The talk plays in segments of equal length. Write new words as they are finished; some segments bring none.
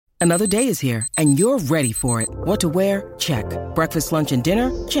Another day is here, and you're ready for it. What to wear? Check. Breakfast, lunch, and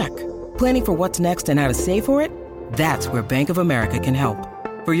dinner? Check. Planning for what's next and how to save for it? That's where Bank of America can help.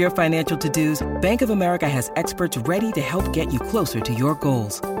 For your financial to-dos, Bank of America has experts ready to help get you closer to your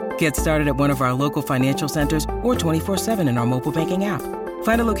goals. Get started at one of our local financial centers or 24/7 in our mobile banking app.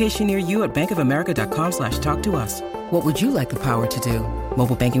 Find a location near you at bankofamerica.com/talktous. What would you like the power to do?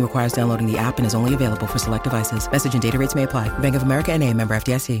 Mobile banking requires downloading the app and is only available for select devices. Message and data rates may apply. Bank of America N.A., member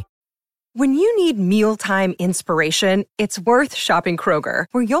FDIC. When you need mealtime inspiration, it's worth shopping Kroger,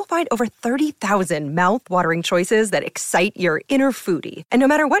 where you'll find over 30,000 mouth-watering choices that excite your inner foodie. And no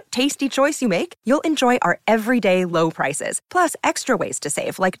matter what tasty choice you make, you'll enjoy our everyday low prices, plus extra ways to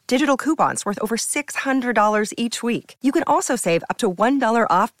save, like digital coupons worth over $600 each week. You can also save up to $1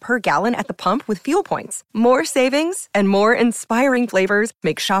 off per gallon at the pump with fuel points. More savings and more inspiring flavors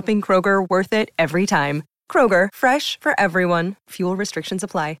make shopping Kroger worth it every time. Kroger, fresh for everyone. Fuel restrictions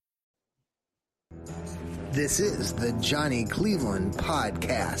apply. This is the Johnny Cleveland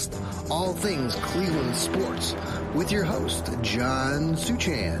Podcast, all things Cleveland sports, with your host, John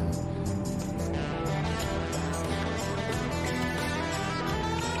Suchan.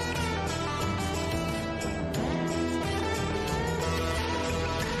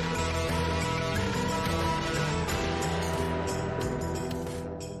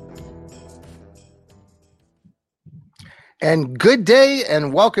 And good day,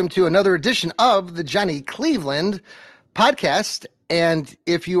 and welcome to another edition of the Johnny Cleveland Podcast. And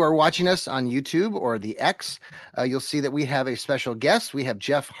if you are watching us on YouTube or the X, you'll see that we have a special guest. We have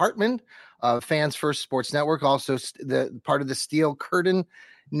Jeff Hartman of Fans First Sports Network, also the part of the Steel Curtain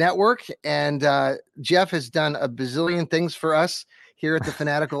Network. And Jeff has done a bazillion things for us here at the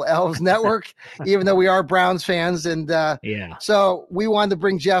Fanatical Elves Network, even though we are Browns fans. And so we wanted to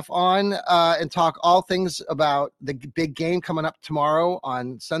bring Jeff on and talk all things about the big game coming up tomorrow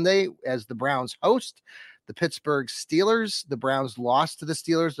on Sunday as the Browns host the Pittsburgh Steelers. The Browns lost to the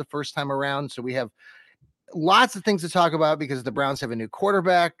Steelers the first time around. So we have lots of things to talk about because the Browns have a new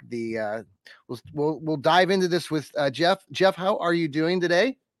quarterback. We'll dive into this with Jeff. Jeff, how are you doing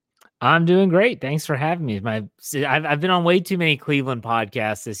today? I'm doing great. Thanks for having me. I've been on way too many Cleveland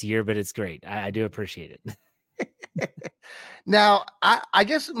podcasts this year, but it's great. I do appreciate it. Now, I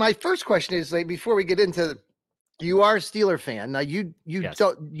guess my first question is, like, before we get into, you are a Steeler fan. Now, you Yes.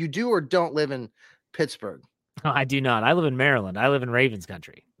 do or don't live in Pittsburgh? No, I do not. I live in Maryland. I live in Ravens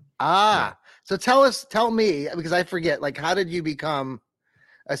country. So tell me, because I forget, like, how did you become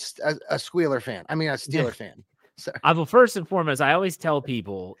a Steeler fan? So. Well, first and foremost, I always tell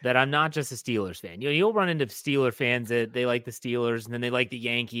people that I'm not just a Steelers fan. You'll run into Steeler fans that they like the Steelers and then they like the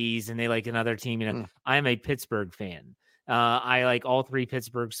Yankees and they like another team. I am a Pittsburgh fan. I like all three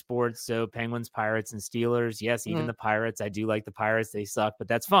Pittsburgh sports. So Penguins, Pirates, and Steelers. Yes, even the Pirates. I do like the Pirates. They suck, but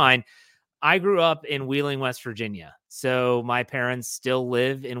that's fine. I grew up in Wheeling, West Virginia. So my parents still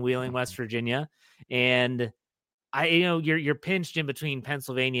live in Wheeling, West Virginia. And you're pinched in between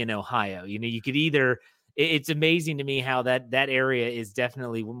Pennsylvania and Ohio. You could either. It's amazing to me how that area is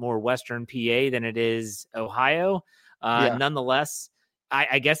definitely more Western PA than it is Ohio. Nonetheless,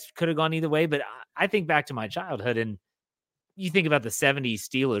 I guess could have gone either way, but I think back to my childhood and you think about the 70s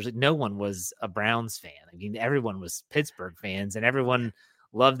Steelers, no one was a Browns fan. I mean, everyone was Pittsburgh fans and everyone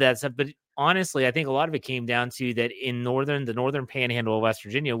loved that stuff. But honestly, I think a lot of it came down to that in the northern panhandle of West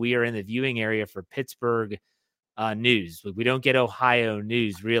Virginia, we are in the viewing area for Pittsburgh news. We don't get Ohio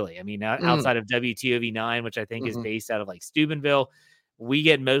news, really. I mean, outside of WTOV9, which I think is based out of like Steubenville, we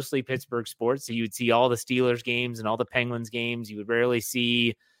get mostly Pittsburgh sports. So you would see all the Steelers games and all the Penguins games. You would rarely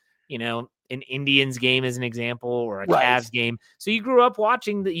see, an Indians game as an example or a Cavs game. So you grew up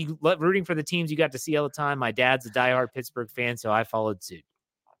watching rooting for the teams you got to see all the time. My dad's a diehard Pittsburgh fan, so I followed suit.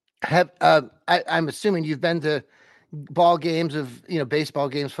 I'm assuming you've been to ball games of baseball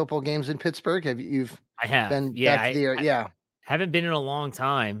games, football games in Pittsburgh. I have. Been haven't been in a long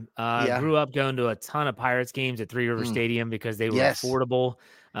time. Grew up going to a ton of Pirates games at Three River Stadium because they were affordable.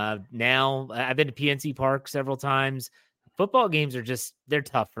 Now I've been to PNC Park several times. Football games they're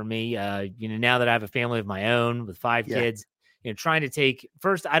tough for me. Now that I have a family of my own with 5 kids, trying to take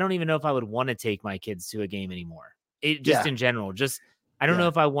first, I don't even know if I would want to take my kids to a game anymore. In general, I don't know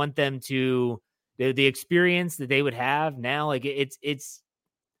if I want them to the experience that they would have now. Like it's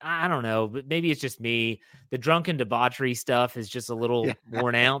I don't know, but maybe it's just me. The drunken debauchery stuff is just a little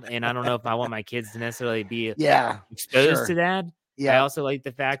worn out. And I don't know if I want my kids to necessarily be exposed to that. Yeah. I also like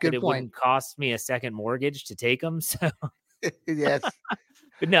the fact that it wouldn't cost me a second mortgage to take them. So yes.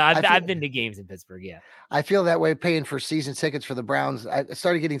 But no, I've been to games in Pittsburgh. Yeah. I feel that way paying for season tickets for the Browns. I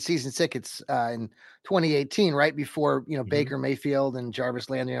started getting season tickets in 2018, right before, Baker Mayfield and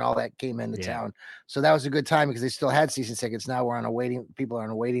Jarvis Landry and all that came into town. So that was a good time because they still had season tickets. Now we're on people are on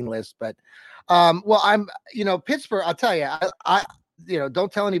a waiting list. But, I'm, Pittsburgh, I'll tell you, I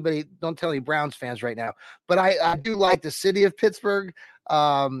don't tell any Browns fans right now, but I do like the city of Pittsburgh.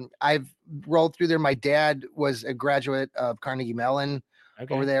 I've rolled through there. My dad was a graduate of Carnegie Mellon.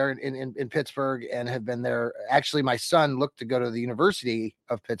 Okay. Over there in Pittsburgh, and have been there. Actually, my son looked to go to the University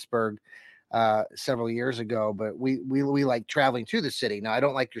of Pittsburgh several years ago, but we like traveling to the city. Now, I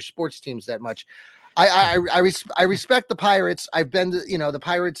don't like your sports teams that much. I respect the Pirates. I've been to the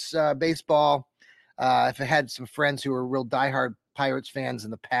Pirates baseball. I've had some friends who are real diehard Pirates fans in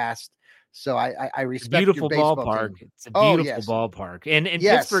the past. So I respect beautiful your ballpark. Team. It's a beautiful ballpark, and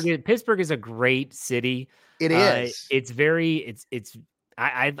yes. Pittsburgh is a great city. It is. It's very.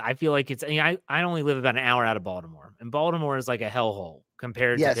 I feel like I only live about an hour out of Baltimore, and Baltimore is like a hellhole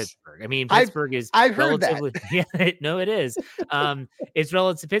compared to Pittsburgh. I mean, Pittsburgh is I've heard that. Yeah, no, it is.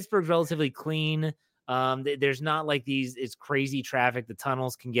 Pittsburgh's relatively clean. There's not like it's crazy traffic. The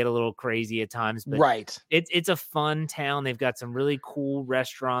tunnels can get a little crazy at times, but right. It's a fun town. They've got some really cool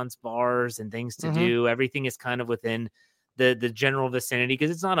restaurants, bars, and things to do. Everything is kind of within the general vicinity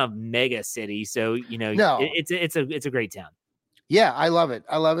because it's not a mega city. So, it's a great town. Yeah, I love it.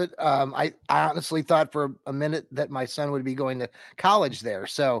 I honestly thought for a minute that my son would be going to college there.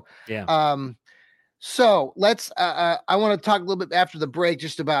 So, yeah. So let's, I want to talk a little bit after the break,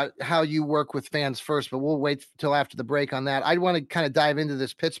 just about how you work with fans first, but we'll wait till after the break on that. I want to kind of dive into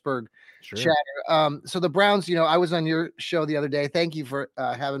this Pittsburgh chatter. So the Browns, I was on your show the other day. Thank you for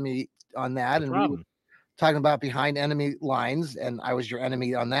having me on that. No and problem. we were talking about behind enemy lines, and I was your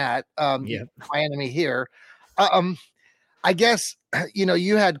enemy on that. My enemy here. I guess,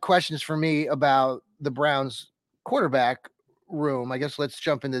 you had questions for me about the Browns quarterback room. I guess let's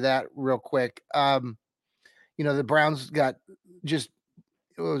jump into that real quick. The Browns got it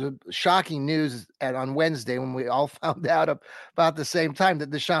was a shocking news on Wednesday when we all found out about the same time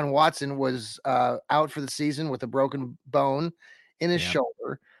that Deshaun Watson was out for the season with a broken bone in his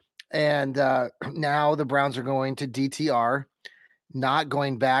shoulder. And now the Browns are going to DTR, not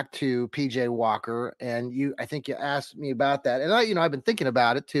going back to PJ Walker. And I think you asked me about that. And I've been thinking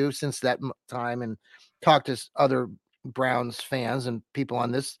about it too, since that time, and talked to other Browns fans and people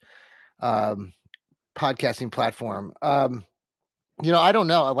on this podcasting platform. I don't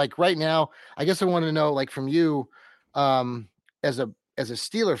know, like right now, I guess I want to know, like from you, as a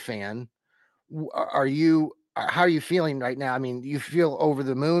Steeler fan, how are you feeling right now? I mean, you feel over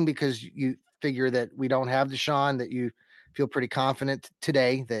the moon because you figure that we don't have Deshaun, that you feel pretty confident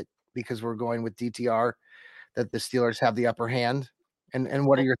today that because we're going with DTR, that the Steelers have the upper hand. And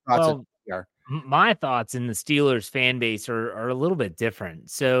what are your thoughts on DTR? My thoughts in the Steelers fan base are a little bit different.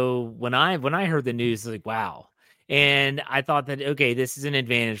 So when I heard the news, I was like, wow. And I thought that, okay, this is an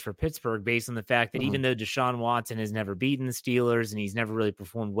advantage for Pittsburgh based on the fact that even though Deshaun Watson has never beaten the Steelers and he's never really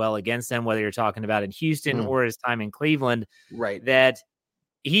performed well against them, whether you're talking about in Houston or his time in Cleveland, right, that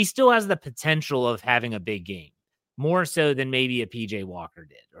he still has the potential of having a big game, more so than maybe a PJ Walker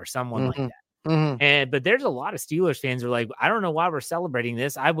did or someone like that. But there's a lot of Steelers fans who are like, I don't know why we're celebrating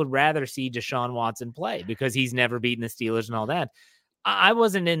this. I would rather see Deshaun Watson play because he's never beaten the Steelers and all that. I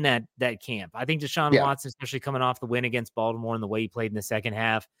wasn't in that camp. I think Deshaun Watson, especially coming off the win against Baltimore and the way he played in the second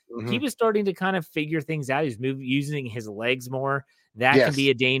half, he was starting to kind of figure things out. He's using his legs more. That can be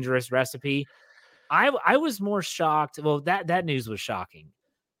a dangerous recipe. I was more shocked. Well, that news was shocking.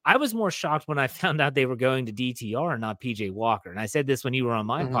 I was more shocked when I found out they were going to DTR and not PJ Walker. And I said this when you were on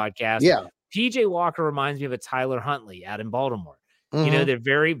my podcast. Yeah. PJ Walker reminds me of a Tyler Huntley out in Baltimore. They're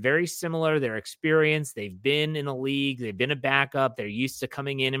very, very similar. They're experienced. They've been in a league. They've been a backup. They're used to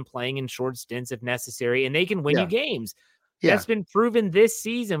coming in and playing in short stints if necessary, and they can win you games. That's been proven this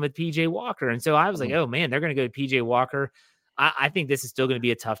season with PJ Walker. And so I was like, oh man, they're going to go to PJ Walker. I think this is still going to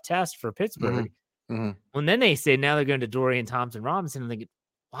be a tough test for Pittsburgh. When then they say now they're going to Dorian Thompson-Robinson, and they get,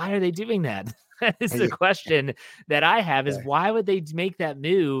 why are they doing that? That is the question that I have is why would they make that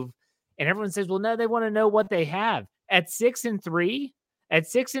move? And everyone says, well, no, they want to know what they have. At 6-3,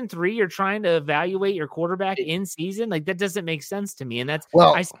 you're trying to evaluate your quarterback in season. Like that doesn't make sense to me. And that's,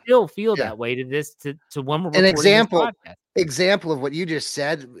 I still feel that way to when we're an example of what you just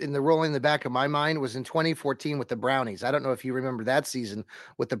said in the rolling in the back of my mind was in 2014 with the Brownies. I don't know if you remember that season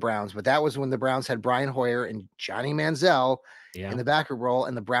with the Browns, but that was when the Browns had Brian Hoyer and Johnny Manziel in the backer role.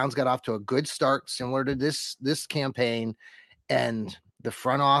 And the Browns got off to a good start, similar to this campaign. And the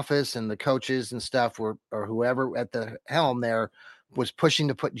front office and the coaches and stuff or whoever at the helm there was pushing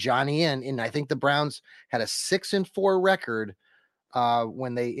to put Johnny in, and I think the Browns had a 6-4 record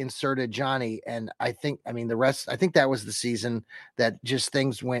when they inserted Johnny. And I think that was the season that just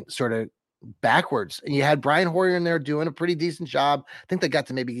things went sort of backwards. And you had Brian Hoyer in there doing a pretty decent job. I think they got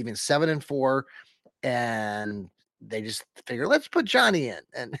to maybe even 7-4, and they just figured, let's put Johnny in.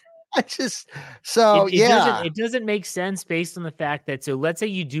 And it doesn't make sense based on the fact that, so let's say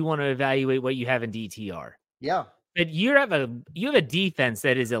you do want to evaluate what you have in DTR. Yeah. But you have a defense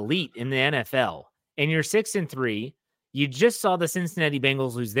that is elite in the NFL, and you're 6-3. You just saw the Cincinnati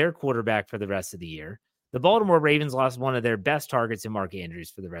Bengals lose their quarterback for the rest of the year. The Baltimore Ravens lost one of their best targets in Mark Andrews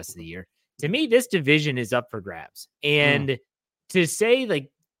for the rest of the year. To me, this division is up for grabs. And to say,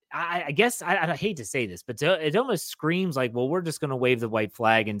 like, I guess I hate to say this, but it almost screams like, well, we're just going to wave the white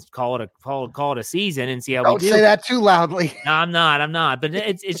flag and call it a season and see how we do. Don't say that too loudly. No, I'm not. But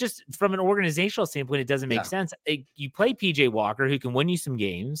it's just from an organizational standpoint, it doesn't make sense. You play PJ Walker, who can win you some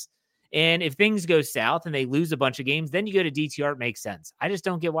games. And if things go south and they lose a bunch of games, then you go to DTR. It makes sense. I just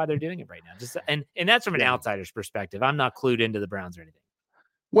don't get why they're doing it right now. And that's from an outsider's perspective. I'm not clued into the Browns or anything.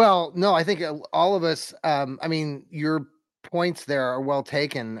 Well, no, I think all of us, your points there are well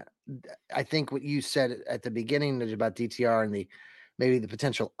taken. I think what you said at the beginning is about DTR and maybe the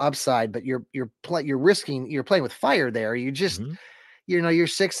potential upside, but you're playing with fire there. You just, you're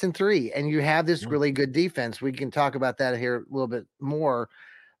 6-3 and you have this really good defense. We can talk about that here a little bit more,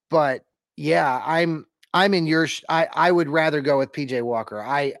 but yeah, I'm in your, I would rather go with PJ Walker.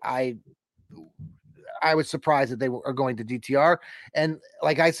 I was surprised that they are going to DTR. And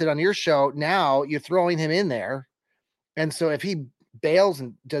like I said on your show, now you're throwing him in there. And so if he bails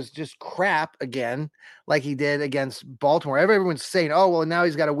and does just crap again, like he did against Baltimore, everyone's saying, oh, well, now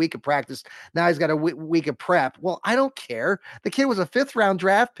he's got a week of practice. Now he's got a week of prep. Well, I don't care. The kid was a 5th-round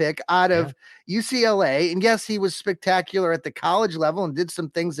draft pick out of UCLA. And yes, he was spectacular at the college level and did some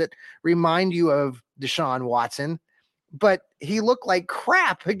things that remind you of Deshaun Watson, but he looked like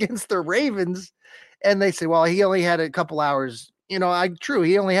crap against the Ravens. And they say, well, he only had a couple hours. True.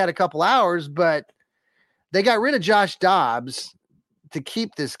 He only had a couple hours, but they got rid of Josh Dobbs to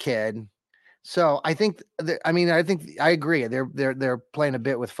keep this kid. So I think, I agree. They're playing a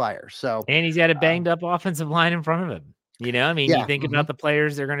bit with fire. So, and he's got a banged up offensive line in front of him. You think about the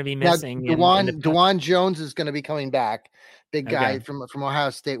players they're going to be missing. Now, DeJuan Jones is going to be coming back. Big guy from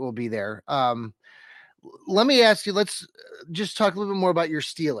Ohio State will be there. Let me ask you, let's just talk a little bit more about your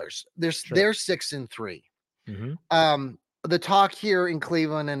Steelers. They're 6-3. The talk here in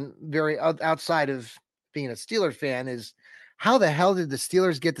Cleveland and very outside of being a Steeler fan is, how the hell did the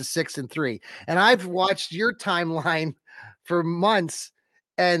Steelers get to 6-3? And I've watched your timeline for months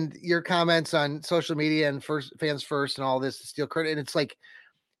and your comments on social media and Fans First and all this Steel Curtain. And it's like,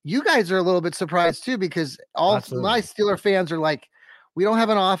 you guys are a little bit surprised too, because my Steeler fans are like, we don't have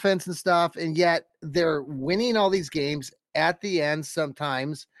an offense and stuff. And yet they're winning all these games at the end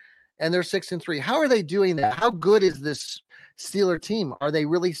sometimes. And they're 6-3. How are they doing that? How good is this Steeler team? Are they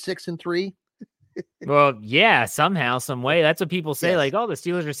really 6-3? Well, yeah, somehow, some way. That's what people say. Like, oh, the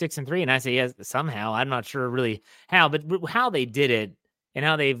Steelers are 6-3, and I say yes, somehow. I'm not sure really how, but how they did it and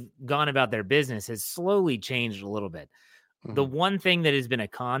how they've gone about their business has slowly changed a little bit. The one thing that has been a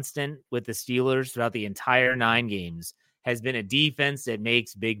constant with the Steelers throughout the entire 9 games has been a defense that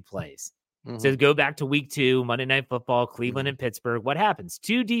makes big plays. So go back to week 2, Monday Night Football, Cleveland and Pittsburgh. What happens?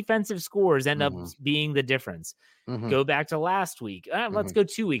 2 defensive scores end up being the difference. Go back to last week. Let's go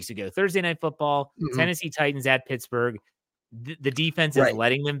 2 weeks ago. Thursday Night Football, Tennessee Titans at Pittsburgh. The defense is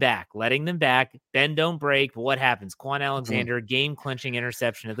letting them back. Bend, don't break. But what happens? Quan Alexander, game-clinching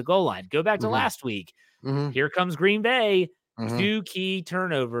interception at the goal line. Go back to last week. Here comes Green Bay. 2 key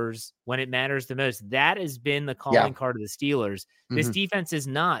turnovers when it matters the most. That has been the calling card of the Steelers. This defense is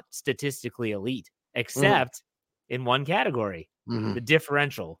not statistically elite, except in one category, the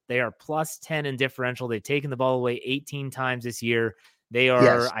differential. They are +10 in differential. They've taken the ball away 18 times this year. They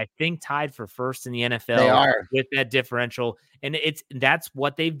are, I think, tied for first in the NFL with that differential. And that's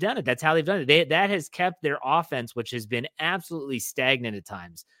what they've done it. That's how they've done it. That has kept their offense, which has been absolutely stagnant at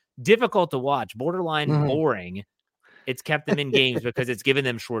times, difficult to watch, borderline boring. It's kept them in games because it's given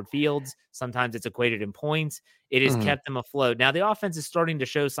them short fields. Sometimes it's equated in points. It has kept them afloat. Now the offense is starting to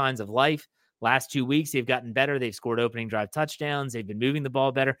show signs of life. Last 2 weeks, they've gotten better. They've scored opening drive touchdowns. They've been moving the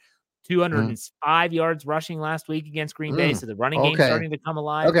ball better. 205 yards rushing last week against Green Bay. So the running game's starting to come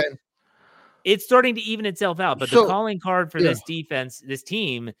alive. It's starting to even itself out. But the calling card for this defense, this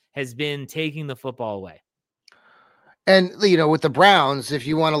team, has been taking the football away. And, with the Browns, if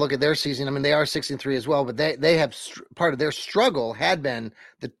you want to look at their season, they are 6-3 as well, but they have part of their struggle had been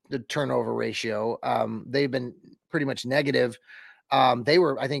the turnover ratio. They've been pretty much negative. They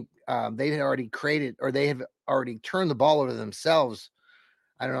were, I think, they had already created, or they have already turned the ball over themselves.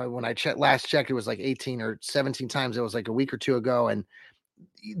 I don't know, when I last checked, it was like 18 or 17 times. It was like a week or two ago, and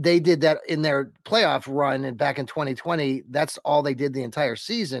they did that in their playoff run. And back in 2020, that's all they did the entire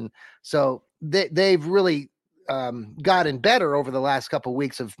season. So they've really gotten better over the last couple of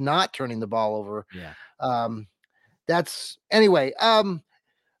weeks of not turning the ball over. Yeah. That's anyway. So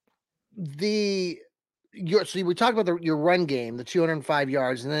we talked about your run game, the 205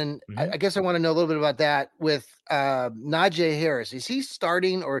 yards, and then I guess I want to know a little bit about that with Najee Harris. Is he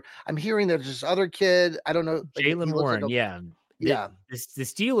starting, or I'm hearing there's this other kid? I don't know. Jaylen Warren, yeah. Yeah. The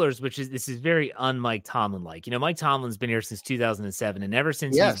Steelers, this is very un-Mike Tomlin like. Mike Tomlin's been here since 2007, and ever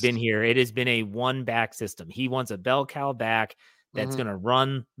since he's been here, it has been a one-back system. He wants a bell cow back that's going to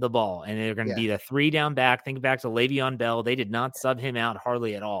run the ball, and they're going to be the 3-down back. Think back to Le'Veon Bell. They did not sub him out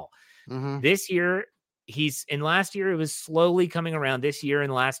hardly at all. This year, last year, it was slowly coming around. This year, in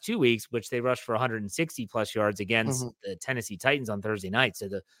the last 2 weeks, which they rushed for 160-plus yards against the Tennessee Titans on Thursday night. So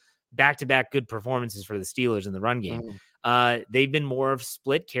the back-to-back good performances for the Steelers in the run game. They've been more of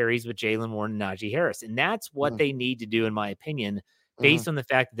split carries with Jaylen Warren and Najee Harris. And that's what they need to do, in my opinion, based on the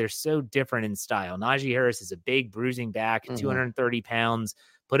fact that they're so different in style. Najee Harris is a big bruising back, 230 pounds,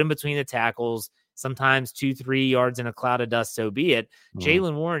 put him between the tackles, sometimes 2-3 yards in a cloud of dust, so be it.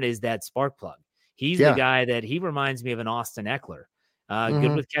 Jaylen Warren is that spark plug. He's the guy that he reminds me of an Austin Eckler.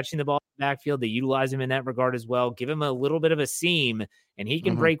 Good with catching the ball in the backfield. They utilize him in that regard as well. Give him a little bit of a seam, and he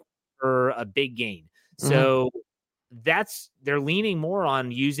can break for a big gain. So they're leaning more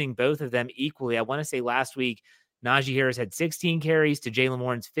on using both of them equally. I want to say last week, Najee Harris had 16 carries to Jaylen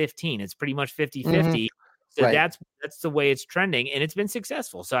Warren's 15. It's pretty much 50-50. So that's the way it's trending, and it's been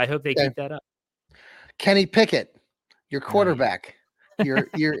successful. So I hope they keep that up. Kenny Pickett, your quarterback.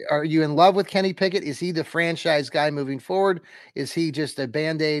 Are you in love with Kenny Pickett? Is he the franchise guy moving forward? Is he just a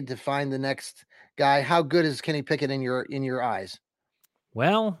Band-Aid to find the next guy? How good is Kenny Pickett in your eyes?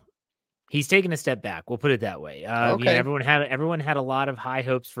 Well, he's taken a step back. We'll put it that way. Everyone had a lot of high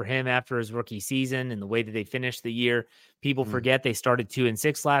hopes for him after his rookie season and the way that they finished the year. People forget they started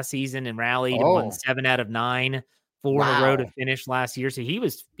 2-6 last season and rallied and won 7 out of 9, 4 in a row to finish last year. So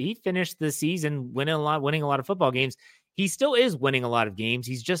he finished the season winning a lot of football games. He still is winning a lot of games.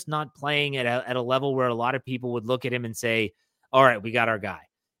 He's just not playing at a level where a lot of people would look at him and say, all right, we got our guy.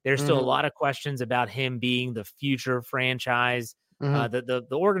 There's still a lot of questions about him being the future franchise. The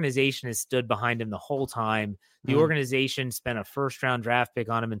organization has stood behind him the whole time. The organization spent a first-round draft pick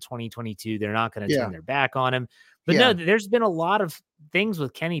on him in 2022. They're not going to turn their back on him. But no, there's been a lot of things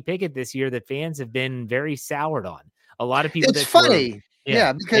with Kenny Pickett this year that fans have been very soured on. A lot of people. It's funny.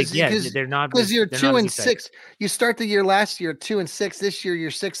 Because they're not, because you're 2-6. You start the year last year 2-6. This year you're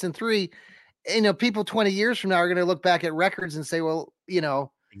 6-3. People 20 years from now are going to look back at records and say, well,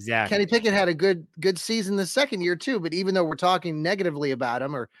 exactly. Kenny Pickett had a good season the second year too. But even though we're talking negatively about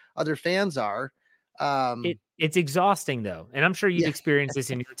him, or other fans are, it's exhausting though. And I'm sure you've experienced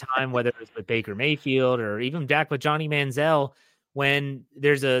this in your time, whether it's with Baker Mayfield or even back with Johnny Manziel, when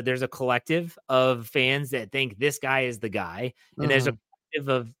there's a collective of fans that think this guy is the guy, and there's a collective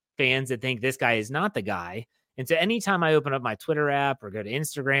of fans that think this guy is not the guy. And so anytime I open up my Twitter app or go to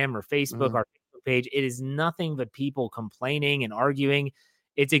Instagram or Facebook, our Facebook page, it is nothing but people complaining and arguing.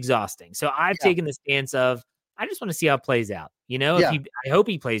 It's exhausting. So I've taken the stance of, I just want to see how it plays out. I hope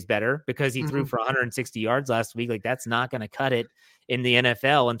he plays better, because he threw for 160 yards last week. Like, that's not going to cut it in the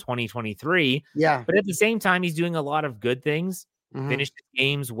NFL in 2023. Yeah. But at the same time, he's doing a lot of good things. Finished the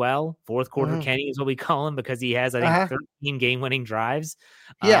games well. Fourth quarter Kenny is what we call him, because he has, I think, 13 game-winning drives.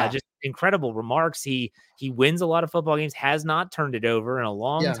 Just incredible remarks. He wins a lot of football games, has not turned it over in a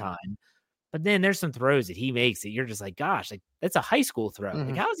long time. But then there's some throws that he makes that you're just like, gosh, like, that's a high school throw.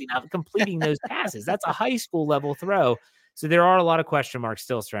 Like, how is he not completing those passes? That's a high school level throw. So there are a lot of question marks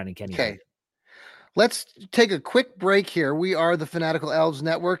still surrounding Kenny. Okay. Let's take a quick break here. We are the Fanatical Elves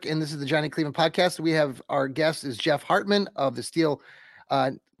Network, and this is the Johnny Cleveland Podcast. We have our guest is Jeff Hartman of the Steel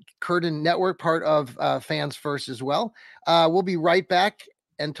Curtain Network, part of Fans First as well. We'll be right back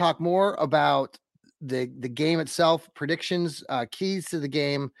and talk more about the game itself, predictions, keys to the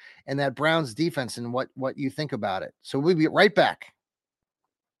game, and that Browns defense and what you think about it. So we'll be right back.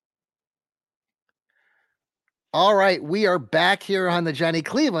 All right, we are back here on the Johnny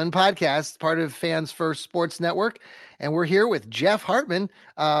Cleveland Podcast, part of Fans First Sports Network, and we're here with Jeff Hartman,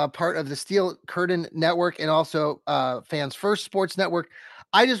 part of the Steel Curtain Network and also Fans First Sports Network.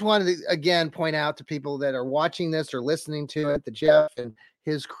 I just wanted to, again, point out to people that are watching this or listening to it that Jeff and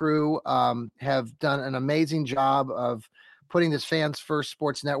his crew have done an amazing job of putting this Fans First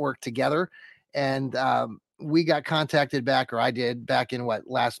Sports Network together. And we got contacted back, or I did back in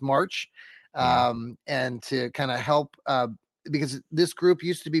last March, and to kind of help, because this group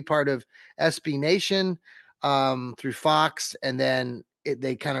used to be part of SB Nation through Fox, and then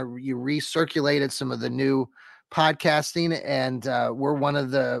they kind of recirculated some of the new podcasting, and we're one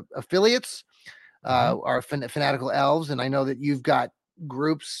of the affiliates, our Fanatical Elves, and I know that you've got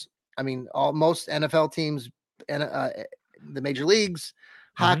groups. I mean, most NFL teams and the major leagues,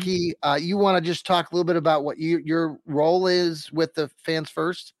 hockey. You want to just talk a little bit about what your role is with the Fans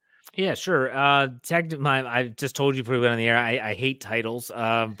First? Yeah, sure. I just told you pretty well on the air. I hate titles,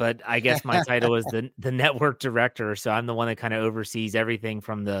 but I guess my title is the network director. So I'm the one that kind of oversees everything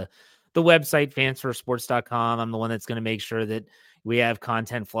from the website, fansfirstsports.com. I'm the one that's going to make sure that we have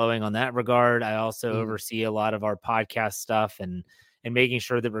content flowing on that regard. I also oversee a lot of our podcast stuff and making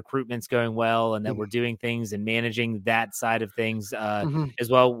sure that recruitment's going well and that we're doing things and managing that side of things as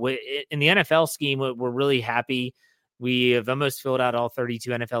well. In the NFL scheme, we're really happy. We have almost filled out all 32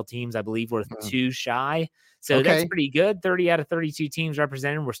 NFL teams. I believe we're 2 shy. So that's pretty good. 30 out of 32 teams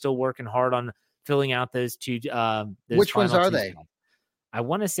represented. We're still working hard on filling out those 2. Which ones are they? I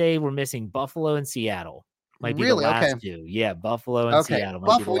want to say we're missing Buffalo and Seattle. Might be really? The last 2. Yeah, Buffalo and Seattle.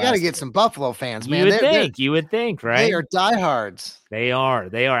 Buffalo, we got to get some Buffalo fans, man. You would think, right? They are diehards. They are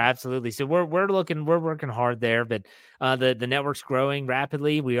absolutely. So we're working hard there, but the network's growing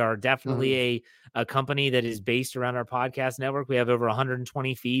rapidly. We are definitely a company that is based around our podcast network. We have over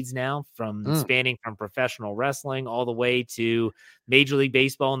 120 feeds now, from spanning from professional wrestling all the way to Major League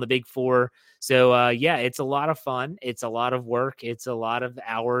Baseball and the Big Four. So it's a lot of fun. It's a lot of work. It's a lot of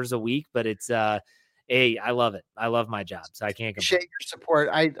hours a week, but it's I love it. I love my job, so I can't complain. Appreciate your support.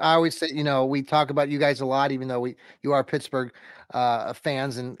 I always say, we talk about you guys a lot, even though you are Pittsburgh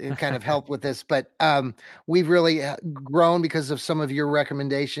fans and kind of help with this. But we've really grown because of some of your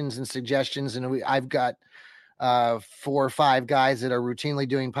recommendations and suggestions. And I've got 4 or 5 guys that are routinely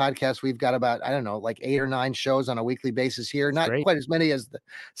doing podcasts. We've got about, I don't know, like 8 or 9 shows on a weekly basis here. Not quite as many as the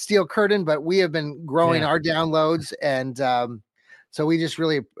Steel Curtain, but we have been growing our downloads. And so we just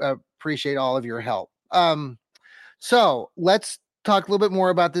really appreciate all of your help. So let's talk a little bit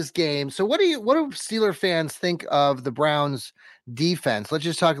more about this game. So what do Steeler fans think of the Browns defense? Let's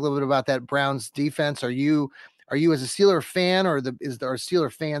just talk a little bit about that Browns defense. Are you as a Steeler fan, or are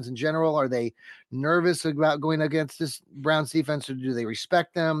Steeler fans in general, are they nervous about going against this Browns defense, or do they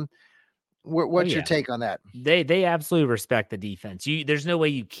respect them? What's your take on that? They absolutely respect the defense. There's no way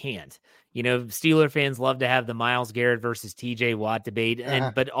you can't. Steeler fans love to have the Myles Garrett versus TJ Watt debate,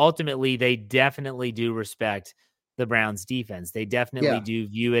 but ultimately they definitely do respect the Browns defense. They definitely do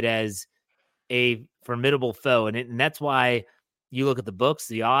view it as a formidable foe, and that's why you look at the books,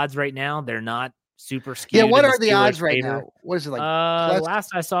 the odds right now, they're not super skewed. Yeah, what are the odds right now? What is it like?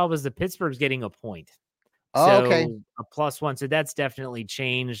 Last I saw was the Pittsburgh's getting a point. Oh, okay. A +1. So that's definitely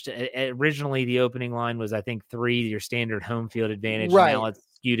changed. Originally, the opening line was, I think, 3, your standard home field advantage. Right. Now it's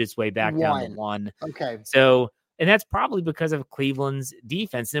skewed its way back down to 1. Okay. So, and that's probably because of Cleveland's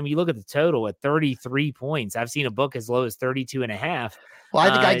defense. And then when you look at the total at 33 points, I've seen a book as low as 32.5. Well,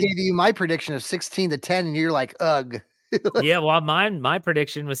 I think I gave you my prediction of 16-10, and you're like, ugh. Yeah, well, my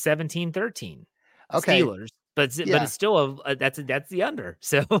prediction was 17-13. Okay. Steelers. But it's still that's the under.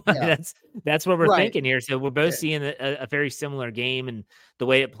 So that's what we're thinking here. So we're both seeing a very similar game and the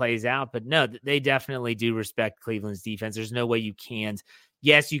way it plays out. But no, they definitely do respect Cleveland's defense. There's no way you can't.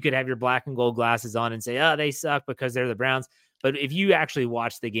 Yes, you could have your black and gold glasses on and say, oh, they suck because they're the Browns. But if you actually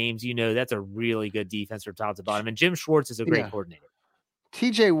watch the games, that's a really good defense from top to bottom. And Jim Schwartz is a great coordinator.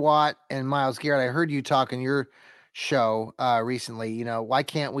 TJ Watt and Myles Garrett, I heard you talk on your show recently. Why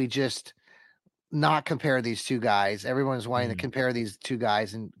can't we just not compare these 2 guys? Everyone's wanting to compare these 2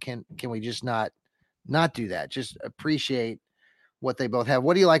 guys, and can we just not do that? Just appreciate what they both have.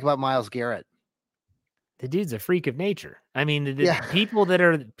 What do you like about Myles Garrett? The dude's a freak of nature. I mean, the people that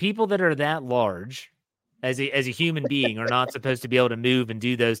are that large as a human being are not supposed to be able to move and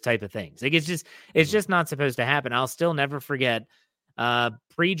do those type of things. Like it's just not supposed to happen. I'll still never forget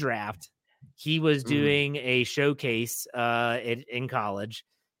pre-draft, he was doing a showcase in college.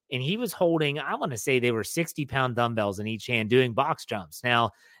 And he was holding, I want to say they were 60-pound dumbbells in each hand doing box jumps.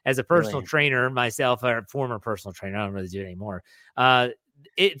 Now, as a personal trainer myself, or former personal trainer, I don't really do it anymore.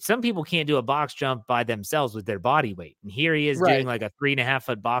 Some people can't do a box jump by themselves with their body weight. And here he is doing like a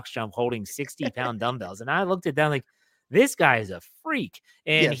 3.5-foot box jump holding 60-pound dumbbells. And I looked at that like, this guy is a freak.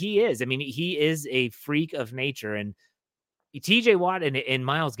 And he is. I mean, he is a freak of nature. And TJ Watt and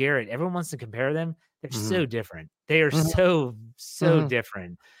Myles Garrett, everyone wants to compare them. They're so different. They are so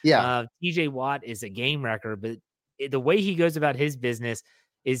different. Yeah. TJ Watt is a game wrecker, but the way he goes about his business,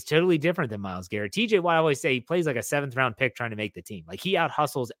 is totally different than Myles Garrett. TJ Watt, I always say, he plays like a 7th round pick trying to make the team. Like, he out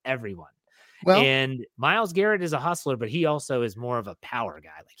hustles everyone. Well, And Myles Garrett is a hustler, but he also is more of a power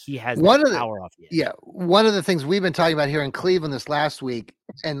guy. Like, he has one that of the power off the edge. yeah, one of the things we've been talking about here in Cleveland this last week,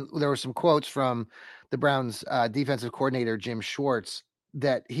 and there were some quotes from the Browns defensive coordinator Jim Schwartz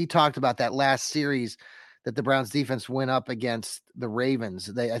that he talked about that last series that the Browns defense went up against the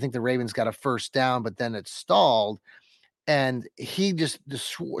Ravens. I think the Ravens got a first down, but then it stalled. And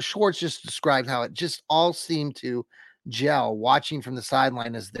Schwartz just described how it just all seemed to gel watching from the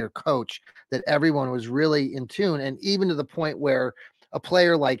sideline as their coach, that everyone was really in tune. And even to the point where a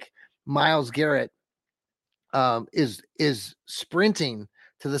player like Myles Garrett is sprinting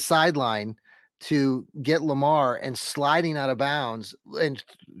to the sideline to get Lamar and sliding out of bounds and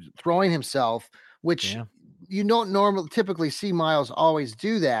throwing himself, which you don't typically see Myles always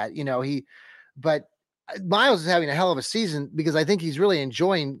do that. But Myles is having a hell of a season because I think he's really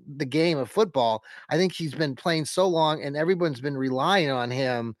enjoying the game of football. I think he's been playing so long and everyone's been relying on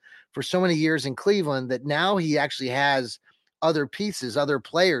him for so many years in Cleveland that now he actually has other pieces, other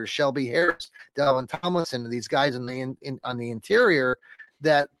players, Shelby Harris, Delvin Tomlinson, these guys on the interior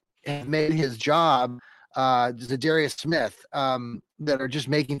that have made his job, Zadarius Smith, that are just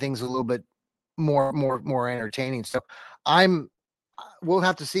making things a little bit more entertaining. So we'll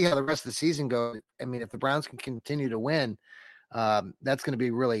have to see how the rest of the season goes. I mean, if the Browns can continue to win, that's going to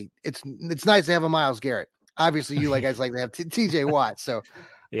be really, it's nice to have a Myles Garrett. Obviously you guys like to have TJ Watt. So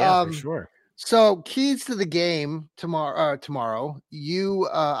yeah, for sure. So keys to the game tomorrow,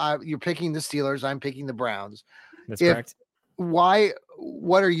 you're picking the Steelers. I'm picking the Browns. That's correct.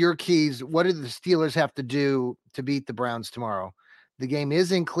 What are your keys? What do the Steelers have to do to beat the Browns tomorrow? The game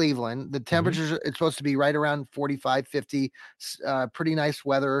is in Cleveland. The temperatures, it's supposed to be right around 45, 50, pretty nice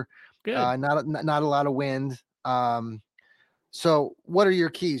weather. Good. Not a lot of wind. So what are your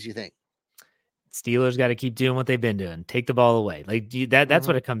keys, you think? Steelers got to keep doing what they've been doing. Take the ball away. Like that's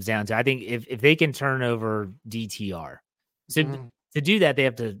what it comes down to. I think if they can turn over DTR, so to do that, they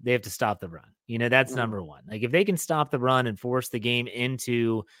have to stop the run. That's number one. Like, if they can stop the run and force the game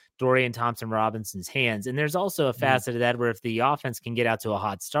into Dorian Thompson-Robinson's hands. And there's also a facet of that where if the offense can get out to a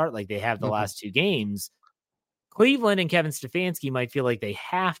hot start, like they have the last 2 games, Cleveland and Kevin Stefanski might feel like they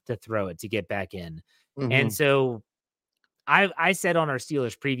have to throw it to get back in. And so I said on our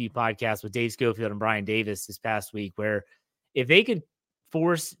Steelers preview podcast with Dave Schofield and Brian Davis this past week, where if they could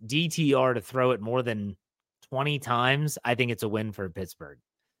force DTR to throw it more than 20 times, I think it's a win for Pittsburgh.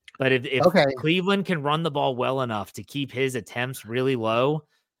 But if Cleveland can run the ball well enough to keep his attempts really low,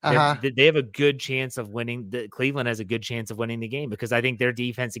 they have a good chance of winning. Cleveland has a good chance of winning the game because I think their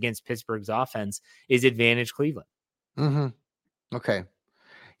defense against Pittsburgh's offense is advantage Cleveland. Okay.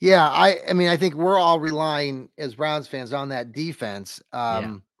 Yeah, I mean, I think we're all relying as Browns fans on that defense.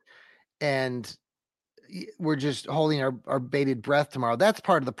 And we're just holding our bated breath tomorrow. That's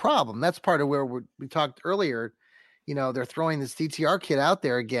part of the problem. That's part of where we talked earlier. They're throwing this DTR kid out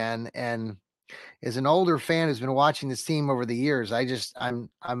there again. And as an older fan who's been watching this team over the years, I'm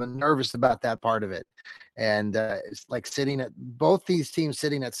nervous about that part of it. And it's like both these teams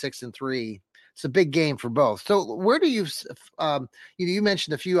sitting at 6-3. It's a big game for both. So where do you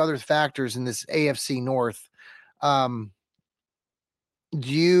mentioned a few other factors in this AFC North.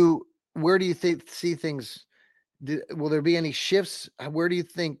 Where do you see things? Will there be any shifts? Where do you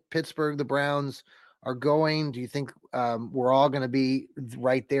think Pittsburgh, the Browns are going? Do you think we're all going to be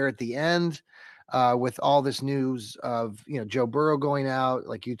right there at the end with all this news of, Joe Burrow going out,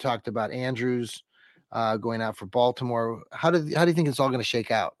 like you talked about Andrews going out for Baltimore? How do you think it's all going to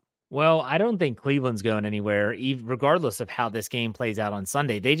shake out? Well, I don't think Cleveland's going anywhere, regardless of how this game plays out on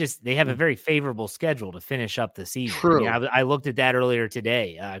Sunday. They have a very favorable schedule to finish up the season. True. I looked at that earlier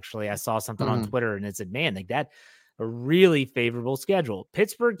today. Actually, I saw something on Twitter and it said, man, like that, a really favorable schedule.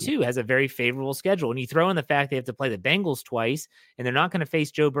 Pittsburgh, too, has a very favorable schedule. And you throw in the fact they have to play the Bengals twice and they're not going to face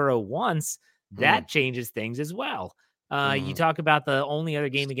Joe Burrow once. That changes things as well. You talk about the only other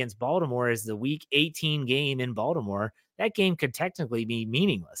game against Baltimore is the Week 18 game in Baltimore. That game could technically be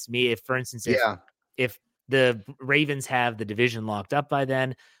meaningless. If, for instance, if the Ravens have the division locked up by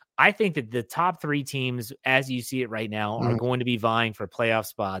then, I think that the top 3 teams, as you see it right now, are going to be vying for playoff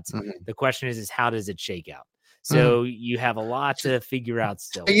spots. The question is how does it shake out? So you have a lot to figure out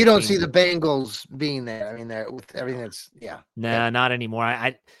still. You don't see the Bengals being there. I mean, with everything No, not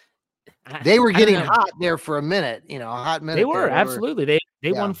anymore. They were getting hot there for a minute, a hot minute. They were absolutely.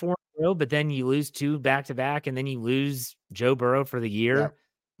 They won 4 in a row, but then you lose 2 back-to-back, and then you lose Joe Burrow for the year.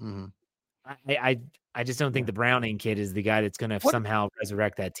 I just don't think the Browning kid is the guy that's going to somehow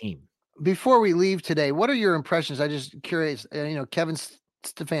resurrect that team. Before we leave today, what are your impressions? I'm just curious. Kevin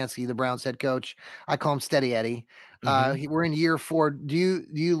Stefanski, the Browns head coach. I call him Steady Eddie. Mhm. We're in year 4. Do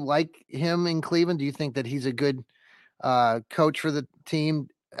you like him in Cleveland? Do you think that he's a good coach for the team?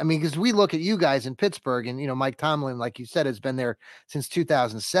 I mean, because we look at you guys in Pittsburgh, and Mike Tomlin, like you said, has been there since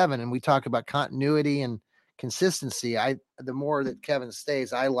 2007, and we talk about continuity and consistency. The more that Kevin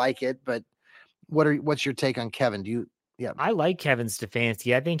stays, I like it. But what's your take on Kevin? Do you? Yeah. I like Kevin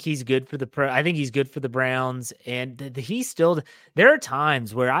Stefanski. I think he's good for I think he's good for the Browns, and he's still. There are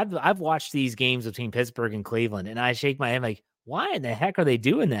times where I've watched these games between Pittsburgh and Cleveland, and I shake my head like, why in the heck are they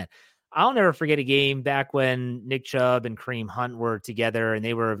doing that? I'll never forget a game back when Nick Chubb and Kareem Hunt were together, and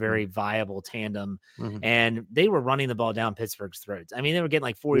they were a very viable tandem, Mhm. and they were running the ball down Pittsburgh's throats. I mean, they were getting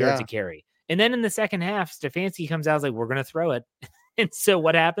like 4 yards Yeah. a carry, and then in the second half, Stefanski comes out like, "We're going to throw it," and so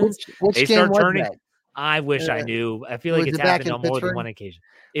what happens? Which They game start was turning. that? I wish I Uh, knew. I feel like was it's it back happened in on more than Pittsburgh? one occasion.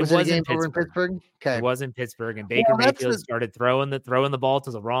 It Was it a was in game over in Pittsburgh. Pittsburgh? It Okay. was in Pittsburgh, and Baker Well, Mayfield started throwing the ball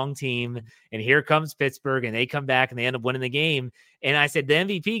to the wrong team, and here comes Pittsburgh, and they come back and they end up winning the game. And I said the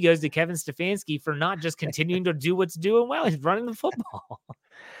MVP goes to Kevin Stefanski for not just continuing to do what's doing well. He's running the football.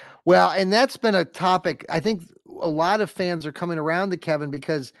 Well, and that's been a topic. I think a lot of fans are coming around to Kevin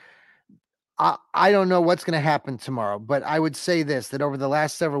because I don't know what's going to happen tomorrow, but I would say this, that over the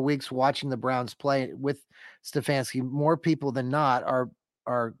last several weeks watching the Browns play with Stefanski, more people than not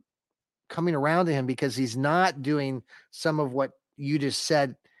are coming around to him because he's not doing some of what you just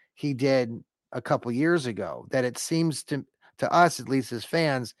said he did a couple years ago. That it seems to us, at least as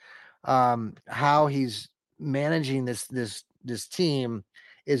fans, how he's managing this team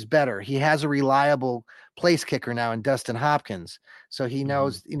is better. He has a reliable place kicker now in Dustin Hopkins, so he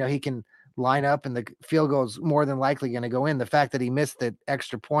knows he can line up and the field goal is more than likely going to go in. The fact that he missed the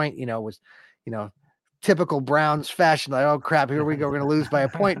extra point, was, typical Browns fashion. Like, oh crap, here we go, we're going to lose by a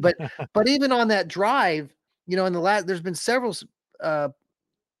point. But even on that drive, in the last, there's been several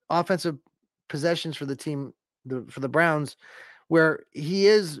offensive possessions for the team, for the Browns, where he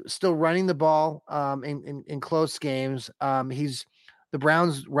is still running the ball in close games. The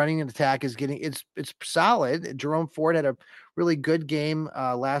Browns running an attack is it's solid. Jerome Ford had a really good game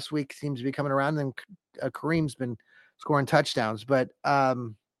last week, seems to be coming around. And Kareem's been scoring touchdowns. But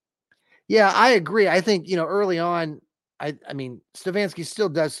yeah, I agree. I think, early on, I mean, Stefanski still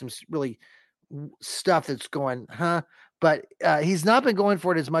does some really stuff that's going, but he's not been going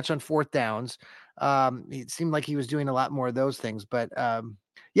for it as much on fourth downs. It seemed like he was doing a lot more of those things. But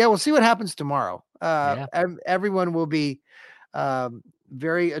yeah, we'll see what happens tomorrow. Yeah. Everyone will be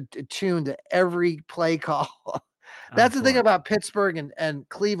very attuned to every play call. That's the thing about Pittsburgh and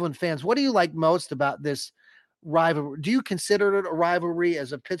Cleveland fans. What do you like most about this rivalry? Do you consider it a rivalry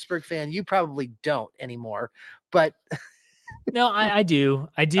as a Pittsburgh fan? You probably don't anymore, but No, I do.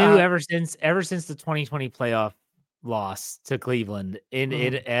 I do ever since the 2020 playoff loss to Cleveland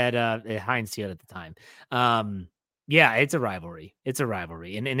at Heinz Field at the time. Yeah, it's a rivalry. It's a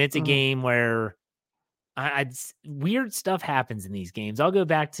rivalry. And it's a game where weird stuff happens in these games. I'll go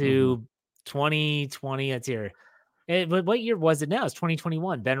back to 2020. Let's hear. But what year was it now? It's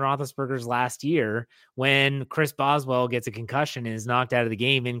 2021. Ben Roethlisberger's last year when Chris Boswell gets a concussion and is knocked out of the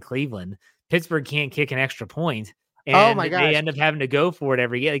game in Cleveland. Pittsburgh can't kick an extra point. oh my And gosh, they end up having to go for it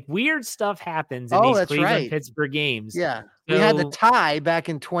every game. Like weird stuff happens in these that's Cleveland right. Pittsburgh games. Yeah, So, we had the tie back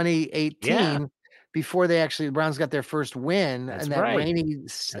in 2018 yeah, before the Browns got their first win, that's and that right. rainy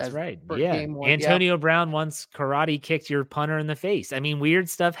That's right. first Yeah. game. Antonio Brown once karate kicked your punter in the face. I mean, weird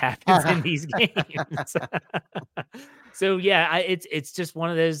stuff happens in these games. So yeah, it's just one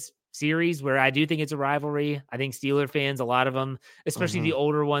of those series where I do think it's a rivalry. I think Steeler fans, a lot of them, especially the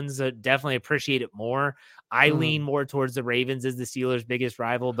older ones, definitely appreciate it more. I lean more towards the Ravens as the Steelers' biggest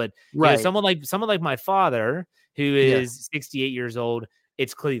rival, but Right. someone like my father, who is 68 years old,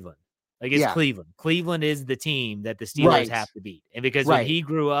 it's Cleveland. Like it's Cleveland. Cleveland is the team that the Steelers have to beat. And because when he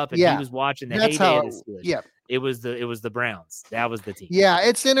grew up and he was watching the heyday of the Steelers, it was the Browns. That was the team. Yeah,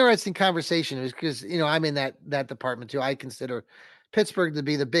 it's an interesting conversation because I'm in that department too. I consider Pittsburgh to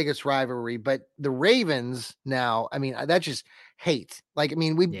be the biggest rivalry, but the Ravens now, I mean, that's just hate. Like, I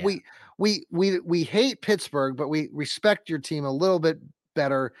mean, we hate Pittsburgh, but we respect your team a little bit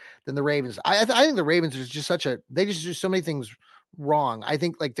better than the Ravens. I think the Ravens is just they just do so many things wrong. I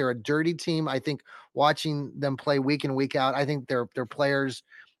think like they're a dirty team. I think watching them play week in, week out, I think their players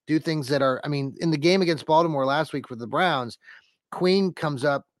do things that are, I mean, in the game against Baltimore last week for the Browns, Queen comes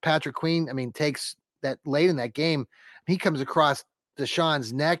up, Patrick Queen, I mean, takes that late in that game. He comes across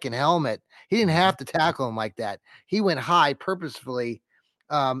Deshaun's neck and helmet. He didn't have to tackle him like that. He went high purposefully.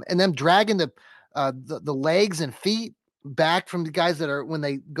 And them dragging the legs and feet back from the guys that are, when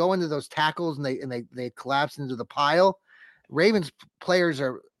they go into those tackles and they collapse into the pile. Ravens players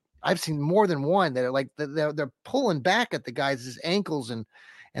are. I've seen more than one that are like they're pulling back at the guys' ankles and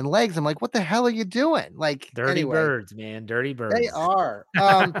legs. I'm like, what the hell are you doing? Like, Dirty anyway, birds, man. Dirty birds. they are.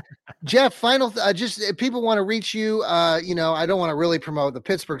 Jeff, final, just if people want to reach you, you know, I don't want to really promote the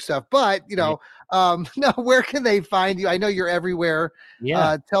Pittsburgh stuff, but you know, no, where can they find you? I know you're everywhere.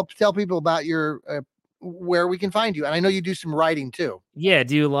 Yeah. Tell people about your, where we can find you. And I know you do some writing too. Yeah,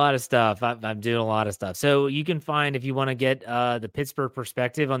 do a lot of stuff. I'm doing a lot of stuff. So you can find, if you want to get the Pittsburgh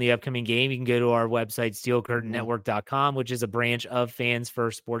perspective on the upcoming game, you can go to our website, steelcurtainnetwork.com, which is a branch of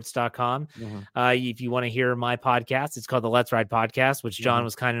fansfirstsports.com. If you want to hear my podcast, it's called the Let's Ride Podcast, which John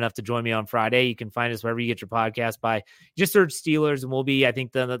was kind enough to join me on Friday. You can find us wherever you get your podcast by just search Steelers, and we'll be, I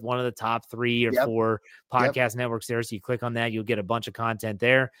think, one of the top 3 or 4 podcast networks there. So you click on that, you'll get a bunch of content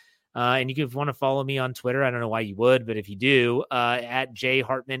there. And you can, if you want to follow me on Twitter, I don't know why you would, but if you do, at J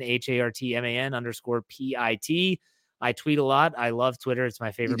Hartman, HARTMAN _PIT. I tweet a lot. I love Twitter. It's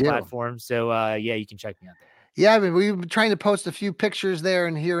my favorite platform. So yeah, you can check me out there. Yeah, I mean, we've been trying to post a few pictures there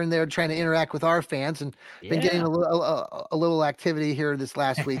and here and there, trying to interact with our fans, and been getting a little activity here this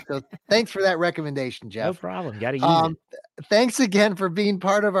last week. So thanks for that recommendation, Jeff. No problem. Got to use it. Thanks again for being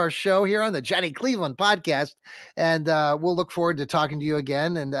part of our show here on the Johnny Cleveland podcast. And we'll look forward to talking to you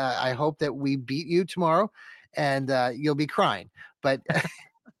again. And I hope that we beat you tomorrow, and you'll be crying. But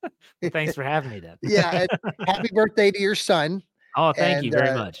thanks for having me then. Yeah. Happy birthday to your son. Oh, thank you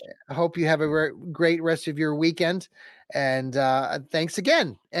very much. I hope you have a great rest of your weekend. And thanks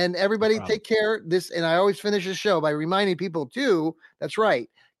again. And everybody, take care. And I always finish the show by reminding people too, that's right,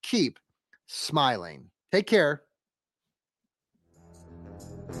 keep smiling. Take care.